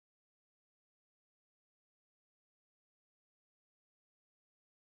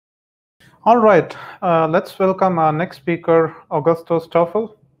All right, let's welcome our next speaker, Augusto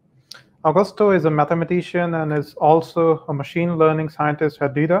Stoffel. Augusto is a mathematician and is also a machine learning scientist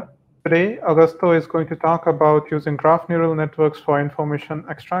at DIDA. Today, Augusto is going to talk about using graph neural networks for information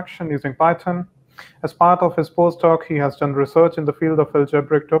extraction using Python. As part of his postdoc, he has done research in the field of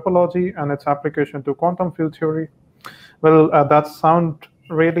algebraic topology and its application to quantum field theory. Well, that sounds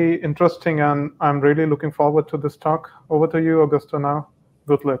really interesting, and I'm really looking forward to this talk. Over to you, Augusto, now.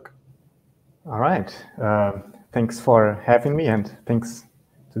 Good luck. All right. Thanks for having me, and thanks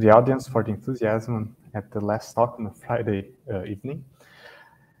to the audience for the enthusiasm at the last talk on a Friday evening.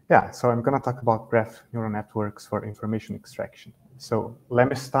 Yeah, so I'm going to talk about graph neural networks for information extraction. So let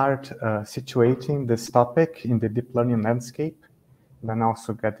me start situating this topic in the deep learning landscape, and then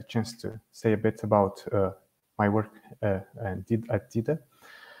also get the chance to say a bit about my work at DIDA.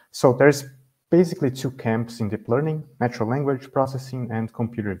 So there's basically two camps in deep learning: natural language processing and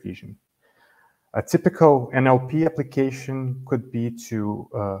computer vision. A typical NLP application could be to,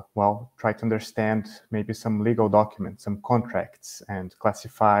 try to understand maybe some legal documents, some contracts, and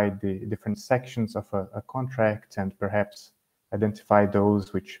classify the different sections of a contract, and perhaps identify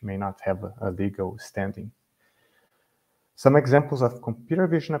those which may not have a legal standing. Some examples of computer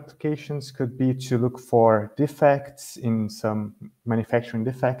vision applications could be to look for defects in some manufacturing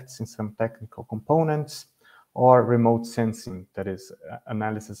defects in some technical components, or remote sensing, that is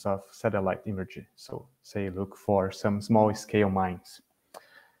analysis of satellite imagery. So say look for some small scale mines.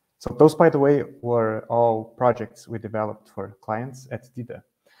 So those, by the way, were all projects we developed for clients at DIDA.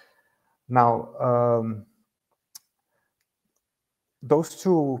 Now, those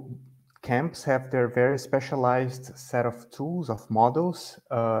two camps have their very specialized set of tools, of models,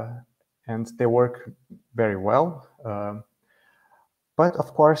 and they work very well. But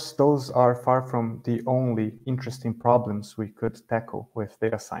of course, those are far from the only interesting problems we could tackle with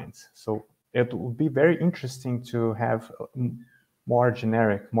data science. So it would be very interesting to have more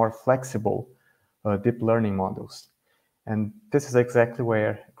generic, more flexible deep learning models. And this is exactly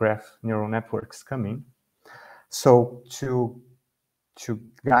where graph neural networks come in. So to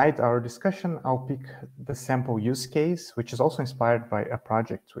guide our discussion, I'll pick the sample use case, which is also inspired by a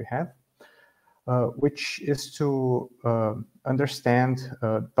project we have. Which is to understand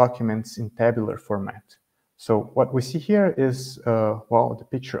documents in tabular format. So what we see here is, the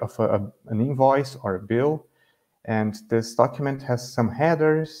picture of an invoice or a bill. And this document has some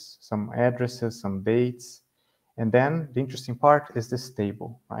headers, some addresses, some dates. And then the interesting part is this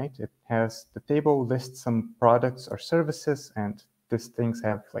table, right? It has, the table lists some products or services, and these things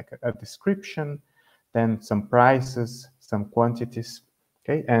have like a description, then some prices, some quantities.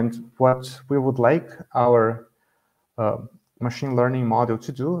 Okay, and what we would like our machine learning model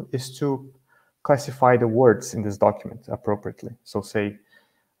to do is to classify the words in this document appropriately. So say,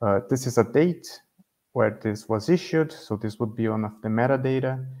 this is a date where this was issued, so this would be one of the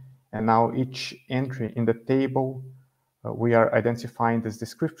metadata. And now each entry in the table, we are identifying this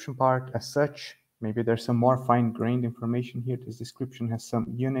description part as such. Maybe there's some more fine-grained information here. This description has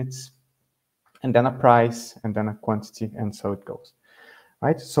some units, and then a price, and then a quantity, and so it goes.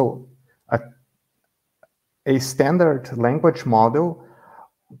 Right, so a standard language model,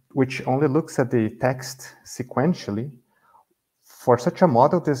 which only looks at the text sequentially, for such a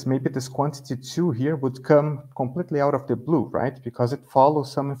model, maybe this quantity 2 here would come completely out of the blue, right? Because it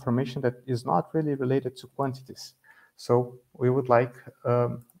follows some information that is not really related to quantities. So we would like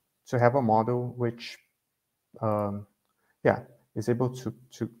to have a model which, is able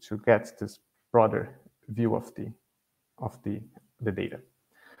to get this broader view of the data.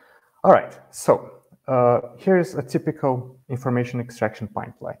 All right, so here's a typical information extraction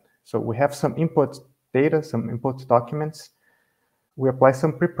pipeline. So we have some input data, some input documents. We apply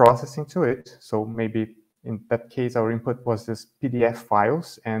some pre-processing to it. So maybe in that case, our input was this PDF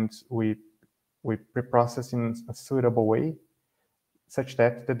files, and we pre-process in a suitable way such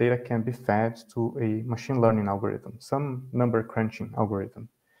that the data can be fed to a machine learning algorithm, some number crunching algorithm.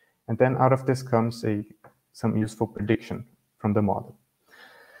 And then out of this comes some useful prediction from the model.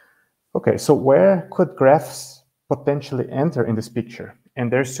 Okay, so where could graphs potentially enter in this picture? And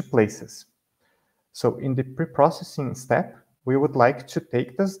there's two places. So in the pre-processing step, we would like to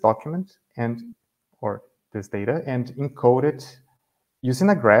take this document or this data and encode it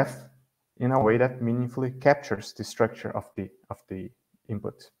using a graph in a way that meaningfully captures the structure of the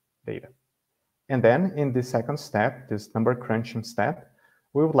input data. And then in the second step, this number crunching step,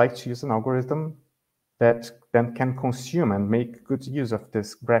 we would like to use an algorithm that then can consume and make good use of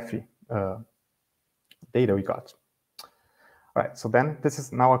this graphy data we got. All right, so then this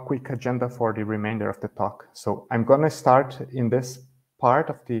is now a quick agenda for the remainder of the talk. So I'm going to start in this part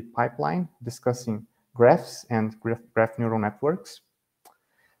of the pipeline discussing graphs and graph neural networks.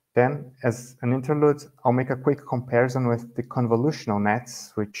 Then, as an interlude, I'll make a quick comparison with the convolutional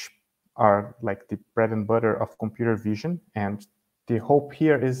nets, which are like the bread and butter of computer vision. And the hope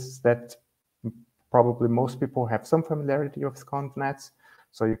here is that probably most people have some familiarity with conv nets,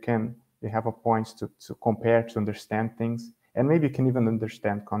 so you have a point to compare, to understand things, and maybe you can even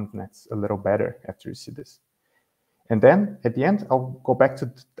understand conv nets a little better after you see this. And then at the end, I'll go back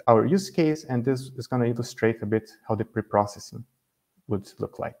to our use case, and this is going to illustrate a bit how the pre-processing would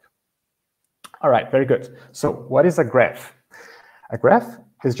look like. All right, very good. So what is a graph? A graph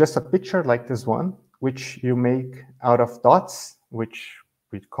is just a picture like this one, which you make out of dots, which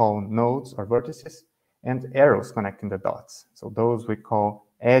we call nodes or vertices, and arrows connecting the dots. So those we call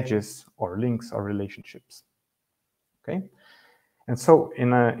edges or links or relationships. Okay? And so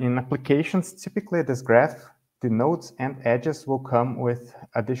in applications, typically this graph, the nodes and edges will come with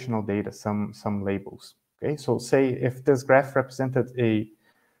additional data, some labels. Okay, so say if this graph represented a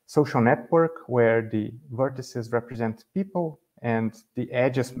social network where the vertices represent people and the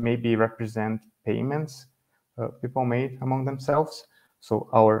edges maybe represent payments people made among themselves. So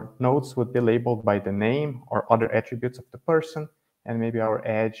our nodes would be labeled by the name or other attributes of the person, and maybe our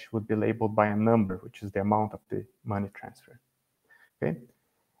edge would be labeled by a number, which is the amount of the money transfer. Okay,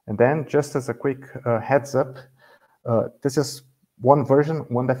 and then just as a quick heads up, this is one version,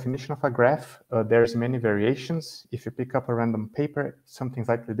 one definition of a graph. There's many variations. If you pick up a random paper, something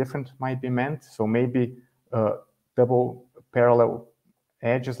slightly different might be meant. So maybe double parallel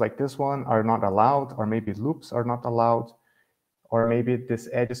edges like this one are not allowed, or maybe loops are not allowed, or maybe these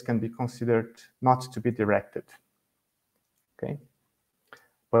edges can be considered not to be directed. Okay,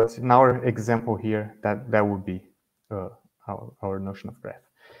 but in our example here, that would be our notion of graph.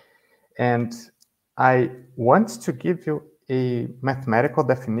 And I want to give you a mathematical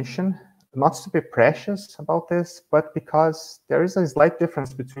definition, not to be precious about this, but because there is a slight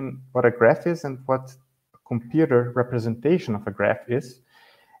difference between what a graph is and what a computer representation of a graph is.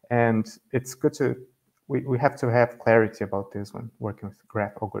 And it's good to, we have to have clarity about this when working with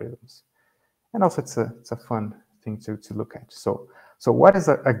graph algorithms. And also it's a fun thing to look at. So what is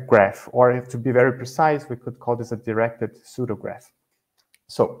a graph? Or if to be very precise, we could call this a directed pseudograph.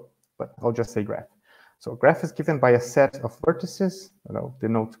 So, but I'll just say graph. So a graph is given by a set of vertices that I'll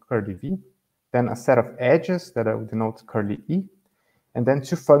denote curly V, then a set of edges that I will denote curly E, and then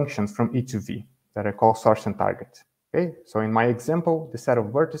two functions from E to V that I call source and target. Okay, so in my example, the set of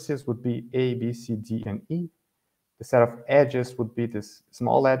vertices would be A, B, C, D, and E. The set of edges would be these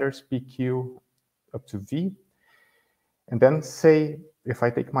small letters, P, Q, up to V. And then say, if I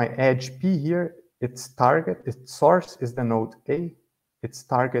take my edge P here, its target, its source is the node A, its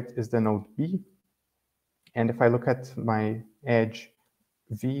target is the node B. And if I look at my edge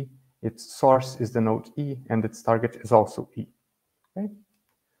V, its source is the node E, and its target is also E. Okay,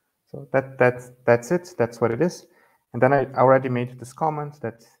 so that's it. That's what it is. And then I already made this comment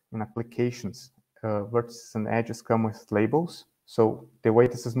that in applications, vertices and edges come with labels. So the way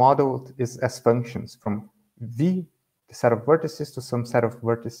this is modeled is as functions from V, the set of vertices, to some set of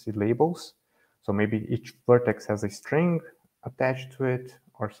vertex labels. So maybe each vertex has a string attached to it,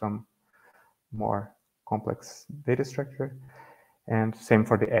 or some more complex data structure, and same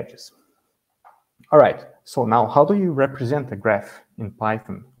for the edges. All right, so now how do you represent a graph in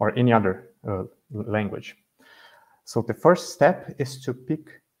Python or any other language? So the first step is to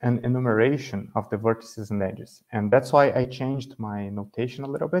pick an enumeration of the vertices and edges. And that's why I changed my notation a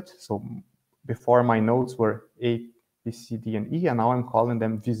little bit. So before my nodes were A, B, C, D, and E, and now I'm calling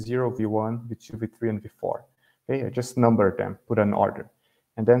them V0, V1, V2, V3, and V4. Okay, I just numbered them, put an order.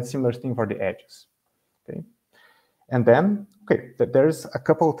 And then similar thing for the edges. Okay, and then, okay, there's a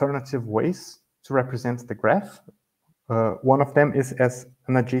couple alternative ways to represent the graph. One of them is as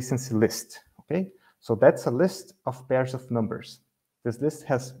an adjacency list. Okay, so that's a list of pairs of numbers. This list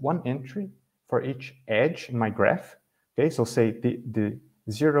has one entry for each edge in my graph. Okay, so say the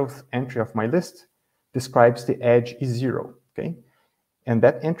 0th entry of my list describes the edge E0. Okay, and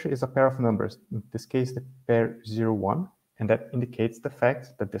that entry is a pair of numbers. In this case, the pair 0, 1, and that indicates the fact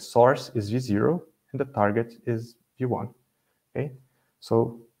that the source is V0 and the target is V1. Okay,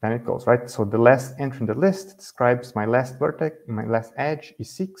 so then it goes, right? So the last entry in the list describes my last vertex, my last edge,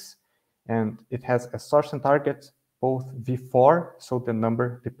 E6, and it has a source and target, both V4, so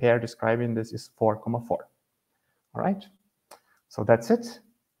the pair describing this is 4, 4. All right, so that's it.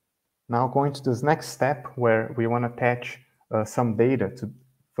 Now going to this next step where we want to attach some data to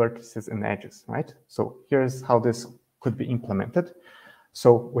vertices and edges, right? So here's how this could be implemented.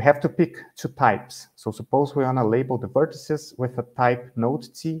 So we have to pick two types. So suppose we want to label the vertices with a type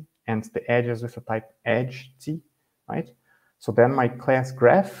node t and the edges with a type edge t, right? So then my class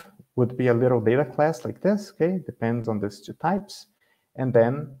graph would be a little data class like this, okay? Depends on these two types. And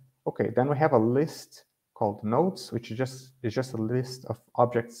then, okay, then we have a list called nodes, which is just a list of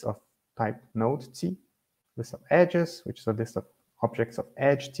objects of type node t, list of edges, which is a list of objects of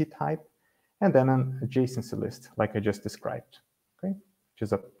edge t type, and then an adjacency list, like I just described, okay? Which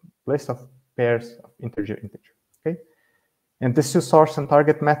is a list of pairs of integer, okay? And these two source and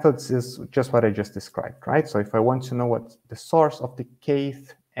target methods is just what I just described, right? So if I want to know what the source of the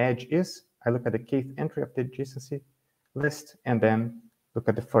kth edge is, I look at the kth entry of the adjacency list and then look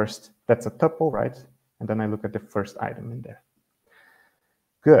at the first, that's a tuple, right? And then I look at the first item in there.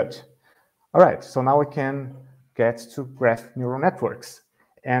 Good. All right, so now we can get to graph neural networks.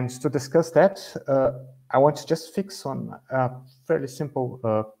 And to discuss that, I want to just fix on a fairly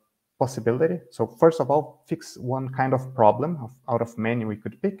simple possibility. So first of all, fix one kind of problem out of many we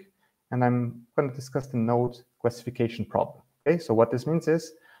could pick. And I'm going to discuss the node classification problem. Okay, so what this means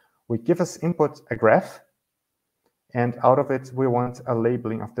is we give us input a graph, and out of it, we want a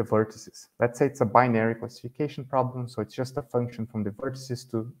labeling of the vertices. Let's say it's a binary classification problem, so it's just a function from the vertices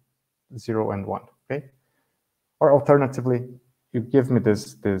to 0 and 1, okay? Or alternatively, you give me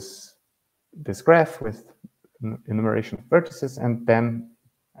this graph with enumeration of vertices, and then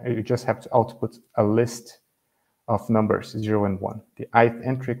you just have to output a list of numbers, 0 and 1. The ith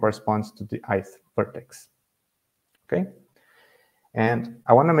entry corresponds to the ith vertex, okay? And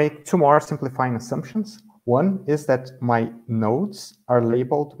I want to make two more simplifying assumptions. One is that my nodes are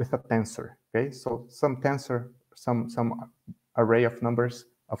labeled with a tensor, okay? So some tensor, some array of numbers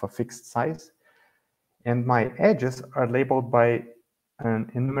of a fixed size. And my edges are labeled by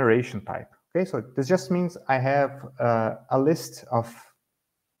an enumeration type, okay? So this just means I have a list of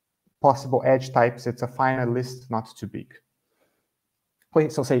possible edge types. It's a finite list, not too big. Okay,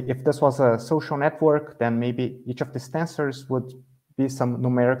 so say if this was a social network, then maybe each of these tensors would be some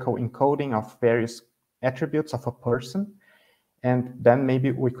numerical encoding of various attributes of a person. And then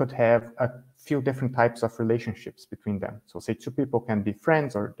maybe we could have a few different types of relationships between them. So say two people can be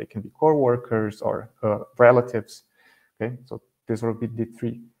friends, or they can be co-workers or relatives. Okay, so these will be the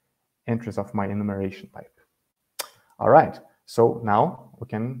three entries of my enumeration type. All right, so now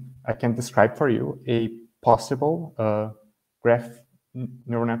I can describe for you a possible graph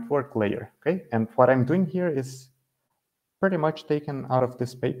neural network layer. Okay, and what I'm doing here is pretty much taken out of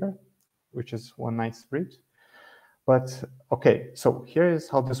this paper, which is one nice read. But okay, so here is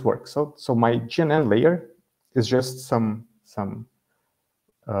how this works. So my GNN layer is just some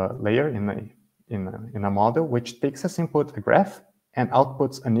layer in a model which takes as input a graph and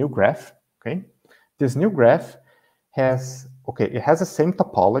outputs a new graph. Okay, this new graph has it has the same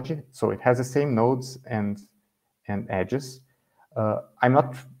topology, so it has the same nodes and edges. I'm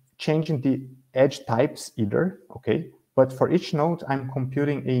not changing the edge types either. Okay, but for each node, I'm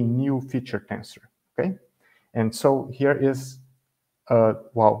computing a new feature tensor. Okay. And so here is,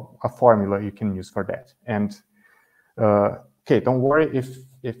 well, a formula you can use for that. And okay, don't worry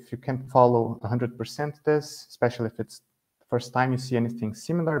if you can't follow 100% this, especially if it's the first time you see anything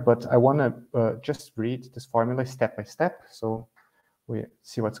similar. But I want to just read this formula step by step, so we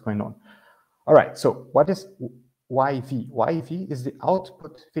see what's going on. All right. So what is YV? YV is the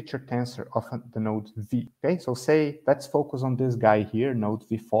output feature tensor of the node V. Okay. So say let's focus on this guy here, node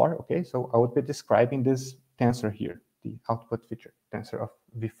V4. Okay. So I would be describing this tensor here, the output feature tensor of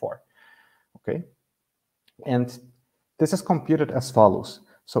V4, okay? And this is computed as follows.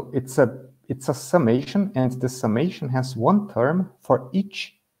 So it's a summation, and the summation has one term for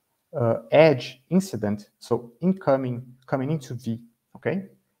each edge incident, so coming into V, okay?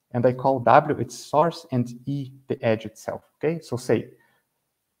 And I call W its source and E the edge itself, okay? So say,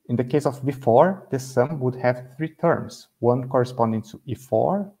 in the case of V4, this sum would have three terms, one corresponding to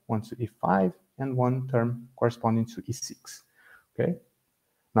E4, one to E5, and one term corresponding to E6, okay?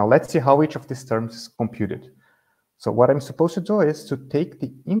 Now let's see how each of these terms is computed. So what I'm supposed to do is to take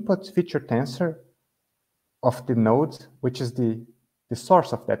the input feature tensor of the node, which is the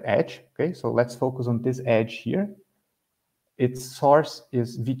source of that edge, okay? So let's focus on this edge here. Its source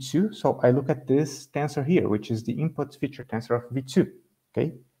is V2, so I look at this tensor here, which is the input feature tensor of V2,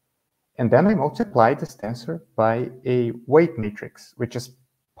 okay? And then I multiply this tensor by a weight matrix, which is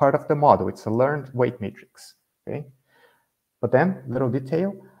part of the model. It's a learned weight matrix, okay? But then, little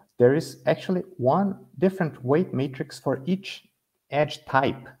detail, there is actually one different weight matrix for each edge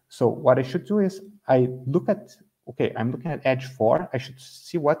type. So what I should do is I look at, okay, I'm looking at edge 4. I should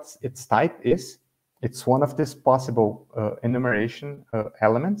see what its type is. It's one of these possible enumeration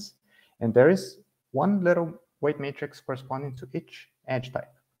elements, and there is one little weight matrix corresponding to each edge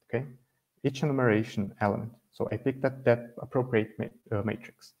type, okay? Each enumeration element. So I picked that appropriate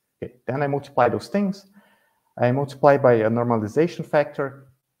matrix. Okay, then I multiply those things. I multiply by a normalization factor,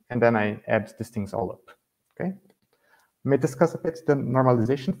 and then I add these things all up, okay? Let me discuss a bit the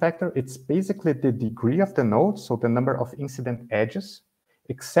normalization factor. It's basically the degree of the node, so the number of incident edges,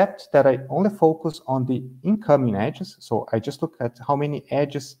 except that I only focus on the incoming edges. So I just look at how many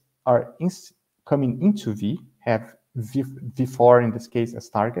edges are coming into V, have V4 in this case as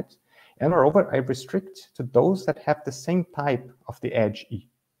target. And moreover, I restrict to those that have the same type of the edge E,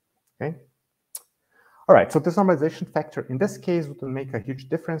 okay? All right, so this normalization factor in this case wouldn't make a huge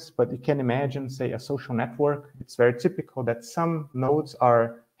difference, but you can imagine, say, a social network. It's very typical that some nodes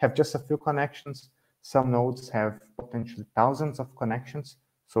have just a few connections. Some nodes have potentially thousands of connections.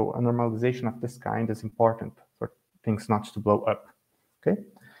 So a normalization of this kind is important for things not to blow up, okay?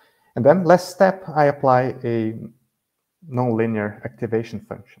 And then last step, I apply a nonlinear activation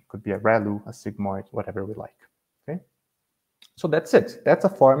function. Could be a ReLU, a sigmoid, whatever we like, okay? So that's it. That's a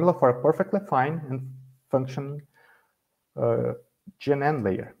formula for a perfectly fine and functioning GNN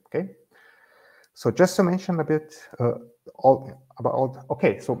layer, okay? So just to mention a bit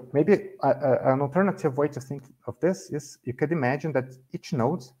okay, so maybe an alternative way to think of this is you could imagine that each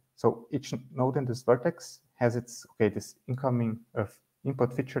node, so each node in this vertex has its, this incoming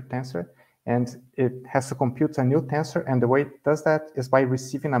input feature tensor, and it has to compute a new tensor, and the way it does that is by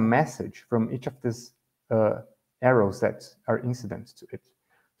receiving a message from each of these arrows that are incident to it.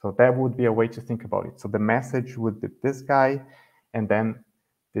 So that would be a way to think about it. So the message would be this guy, and then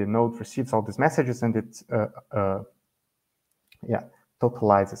the node receives all these messages, and it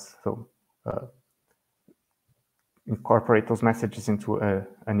totalizes. So incorporate those messages into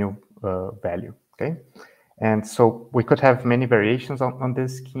a new value. Okay, and so we could have many variations on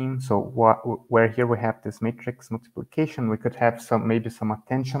this scheme. So where here we have this matrix multiplication, we could have maybe some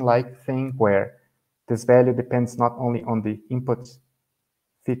attention-like thing where this value depends not only on the input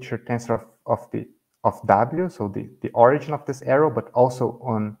feature tensor of W, so the origin of this arrow, but also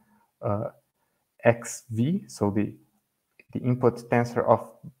on XV, so the input tensor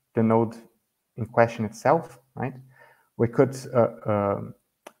of the node in question itself, right? We could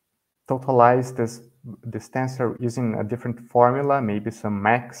totalize this tensor using a different formula, maybe some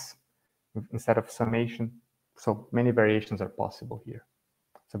max instead of summation. So many variations are possible here.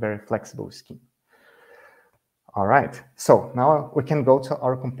 It's a very flexible scheme. All right, so now we can go to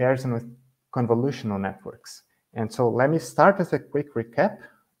our comparison with convolutional networks. And so let me start with a quick recap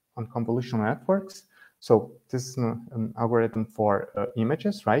on convolutional networks. So this is an algorithm for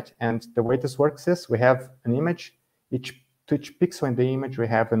images, right? And the way this works is we have an image, to each pixel in the image, we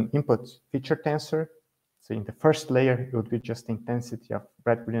have an input feature tensor. So in the first layer, it would be just the intensity of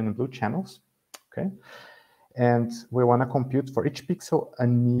red, green, and blue channels, okay? And we want to compute for each pixel a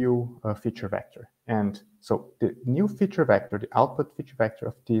new feature vector. And so the new feature vector, the output feature vector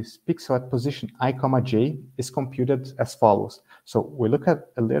of this pixel at position I, j is computed as follows. So we look at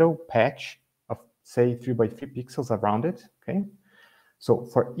a little patch of, say, 3 by 3 pixels around it, okay? So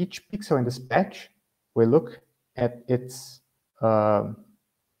for each pixel in this patch, we look at its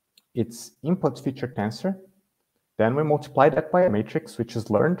input feature tensor. Then we multiply that by a matrix, which is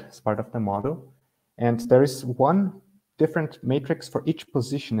learned as part of the model. And there is one different matrix for each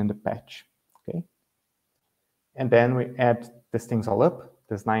position in the patch, okay? And then we add these things all up,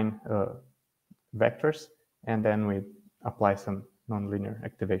 these 9 vectors, and then we apply some nonlinear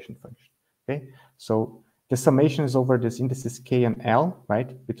activation function, okay? So the summation is over this indices k and l,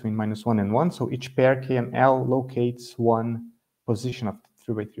 right, between -1 and 1. So each pair k and l locates one position of the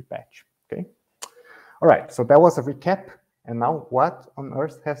 3 by 3 patch, okay? All right, so that was a recap. And now what on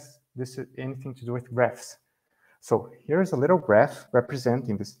earth has this anything to do with graphs? So here's a little graph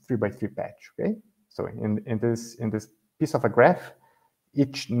representing this 3 by 3 patch, okay? So in this piece of a graph,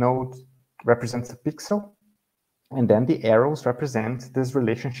 each node represents a pixel, and then the arrows represent this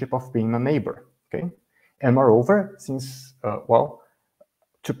relationship of being a neighbor, okay? And moreover, since, well,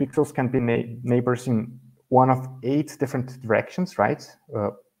 2 pixels can be neighbors in one of 8 different directions, right?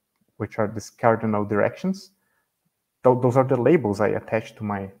 Which are these cardinal directions. Those are the labels I attach to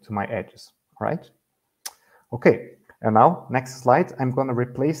my edges, all right? Okay, and now, next slide, I'm going to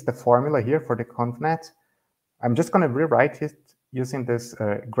replace the formula here for the convnet. I'm just going to rewrite it using this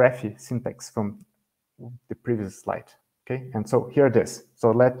graphy syntax from the previous slide, okay? And so here it is.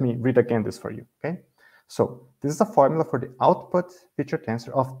 So let me read again this for you, okay? So this is a formula for the output feature tensor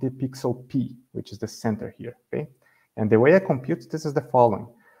of the pixel P, which is the center here, okay? And the way I compute this is the following.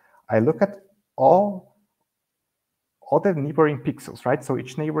 I look at all the neighboring pixels, right? So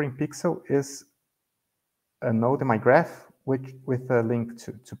each neighboring pixel is a node in my graph with a link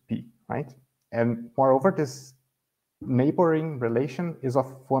to P, right? And moreover, this neighboring relation is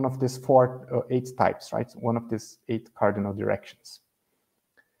of one of these 8 types, right? One of these 8 cardinal directions.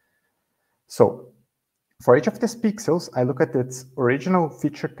 So for each of these pixels, I look at its original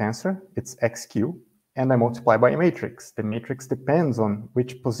feature tensor, its XQ, and I multiply by a matrix. The matrix depends on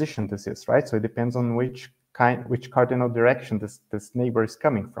which position this is, right? So it depends on which cardinal direction this neighbor is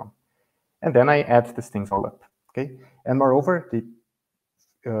coming from. And then I add these things all up, okay? And moreover, the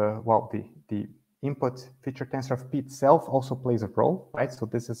input feature tensor of P itself also plays a role, right? So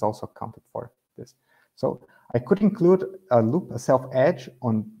this is also accounted for this. So I could include a loop, a self-edge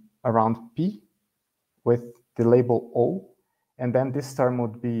around P with the label O, and then this term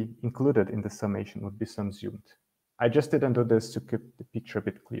would be included in the summation, would be subsumed. I just didn't do this to keep the picture a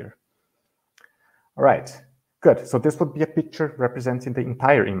bit clear. All right, good. So this would be a picture representing the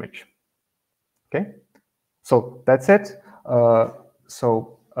entire image. Okay, so that's it. Of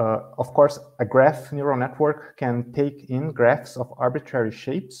course, a graph neural network can take in graphs of arbitrary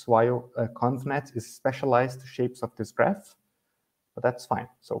shapes, while a convnet is specialized to shapes of this graph, but that's fine.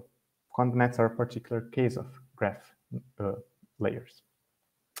 So convnets are a particular case of graph layers.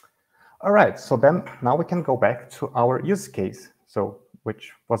 All right, so then now we can go back to our use case,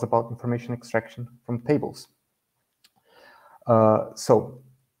 which was about information extraction from tables. All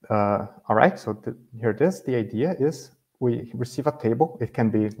right, so here it is. The idea is we receive a table. It can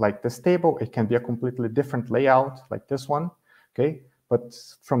be like this table. It can be a completely different layout like this one, okay? But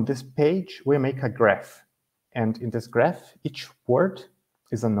from this page, we make a graph. And in this graph, each word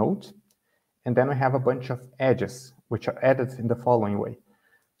is a node. And then we have a bunch of edges, which are added in the following way.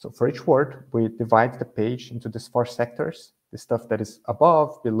 So for each word, we divide the page into these 4 sectors, the stuff that is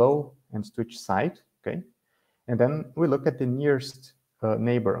above, below, and to each side, okay? And then we look at the nearest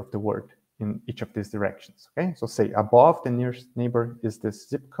neighbor of the word in each of these directions, okay? So say above the nearest neighbor is this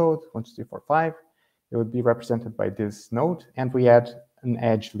zip code, 12345. It would be represented by this node, and we add an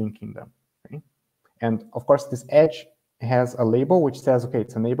edge linking them, okay? And of course, this edge has a label which says, okay,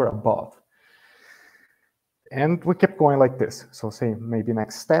 it's a neighbor above. And we keep going like this. So say maybe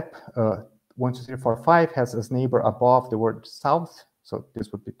next step, 12345 has as neighbor above the word south. So this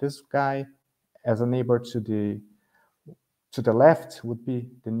would be this guy. As a neighbor to the left would be,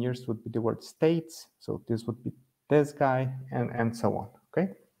 the nearest would be the word states. So this would be this guy, and so on,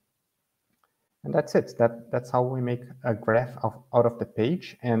 okay? And that's it. That's how we make a graph out of the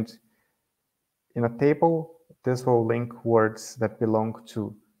page. And in a table, this will link words that belong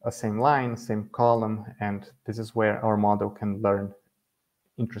to a same line, same column, and this is where our model can learn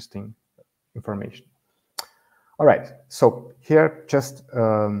interesting information. All right, so here just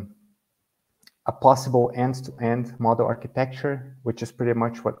a possible end-to-end model architecture, which is pretty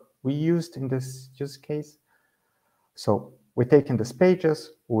much what we used in this use case. So we take in these pages,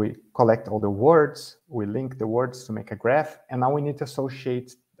 we collect all the words, we link the words to make a graph, and now we need to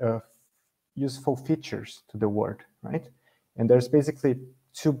associate useful features to the word, right? And there's basically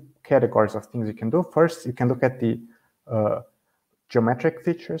 2 categories of things you can do. First, you can look at the geometric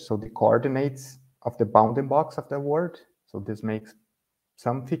features, so the coordinates of the bounding box of the word. So this makes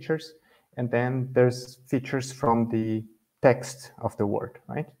some features. And then there's features from the text of the word,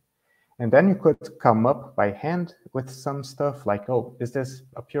 right? And then you could come up by hand with some stuff like, oh, is this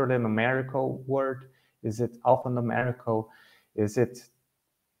a purely numerical word? Is it alphanumerical? Is it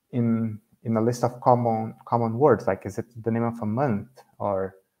in a list of common words? Like, is it the name of a month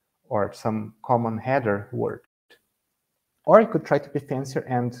or some common header word? Or you could try to be fancier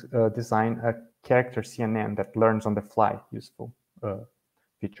and design a character CNN that learns on the fly useful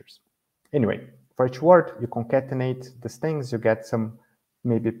features. Anyway, for each word, you concatenate these things, you get some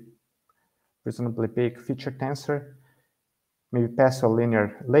maybe reasonably big feature tensor, maybe pass to a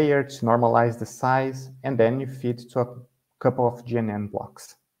linear layer to normalize the size, and then you feed to a couple of GNN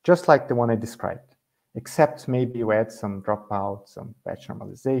blocks, just like the one I described, except maybe you add some dropout, some batch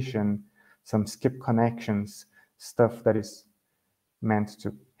normalization, some skip connections, stuff that is meant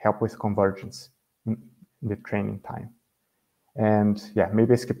to help with convergence in the training time. And yeah,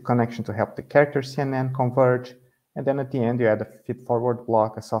 maybe a skip connection to help the character CNN converge. And then at the end, you add a feed-forward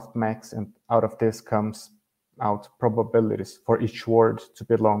block, a softmax, and out of this comes out probabilities for each word to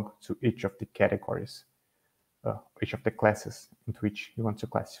belong to each of the categories, each of the classes into which you want to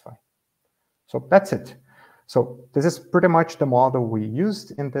classify. So that's it. So this is pretty much the model we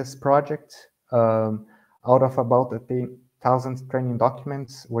used in this project. Out of about 1,000 training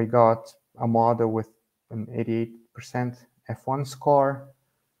documents, we got a model with an 88% F1 score,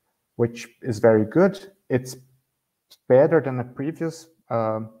 which is very good. It's better than a previous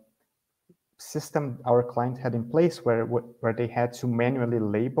system our client had in place where they had to manually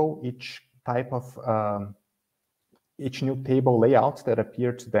label each type of each new table layout that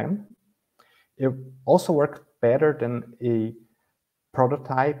appeared to them. It also worked better than a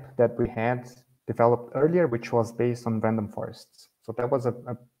prototype that we had developed earlier, which was based on random forests. So that was a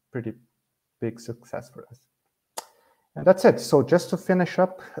pretty big success for us. And that's it. So just to finish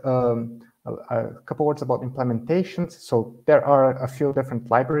up, a couple words about implementations. So there are a few different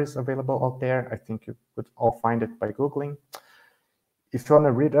libraries available out there. I think you could all find it by Googling. If you want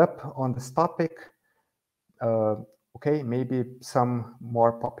to read up on this topic, okay, maybe some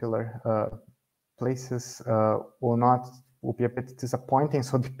more popular places will be a bit disappointing.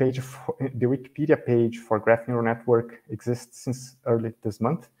 So the Wikipedia page for Graph Neural Network exists since early this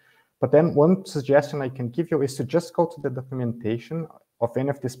month. But then one suggestion I can give you is to just go to the documentation of any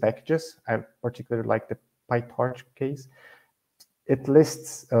of these packages. I particularly like the PyTorch case. It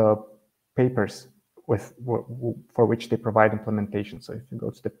lists papers for which they provide implementation. So if you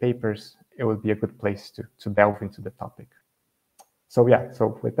go to the papers, it will be a good place to delve into the topic. So yeah,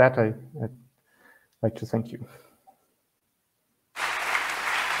 so with that, I'd like to thank you.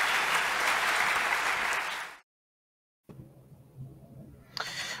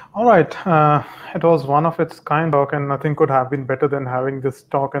 All right. It was one of its kind talk, and nothing could have been better than having this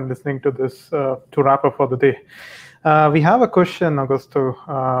talk and listening to this to wrap up for the day. We have a question, Augusto,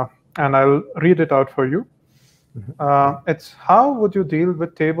 and I'll read it out for you. It's how would you deal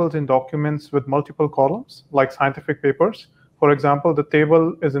with tables in documents with multiple columns, like scientific papers? For example, the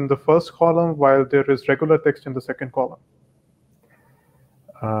table is in the first column while there is regular text in the second column.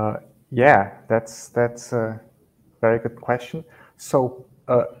 Yeah, that's a very good question. So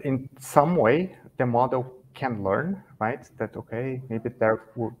in some way, the model can learn, right? That, okay, maybe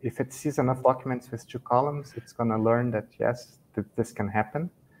if it sees enough documents with 2 columns, it's going to learn that, yes, that this can happen.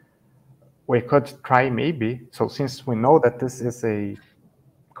 We could try maybe, so since we know that this is a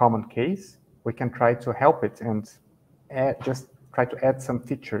common case, we can try to help it and just try to add some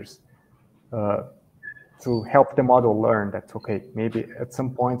features to help the model learn that, okay, maybe at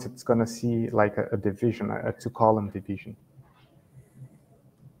some point it's going to see like a division, a 2-column division.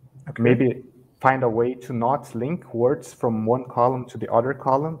 Okay. Maybe find a way to not link words from one column to the other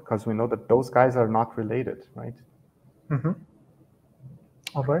column, because we know that those guys are not related, right?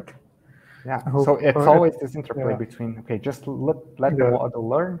 All right. Yeah, so it's always this interplay between, okay, just let the model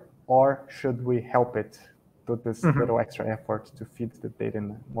learn, or should we help it do this little extra effort to feed the data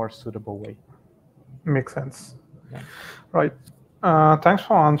in a more suitable way? Makes sense. Yeah. Right. Thanks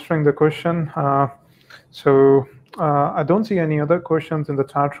for answering the question. I don't see any other questions in the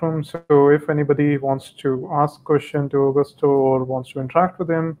chat room. So if anybody wants to ask a question to Augusto or wants to interact with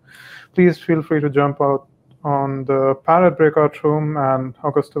him, please feel free to jump out on the Parrot breakout room, and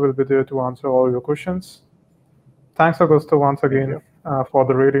Augusto will be there to answer all your questions. Thanks, Augusto, once again for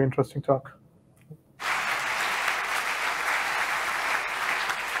the really interesting talk.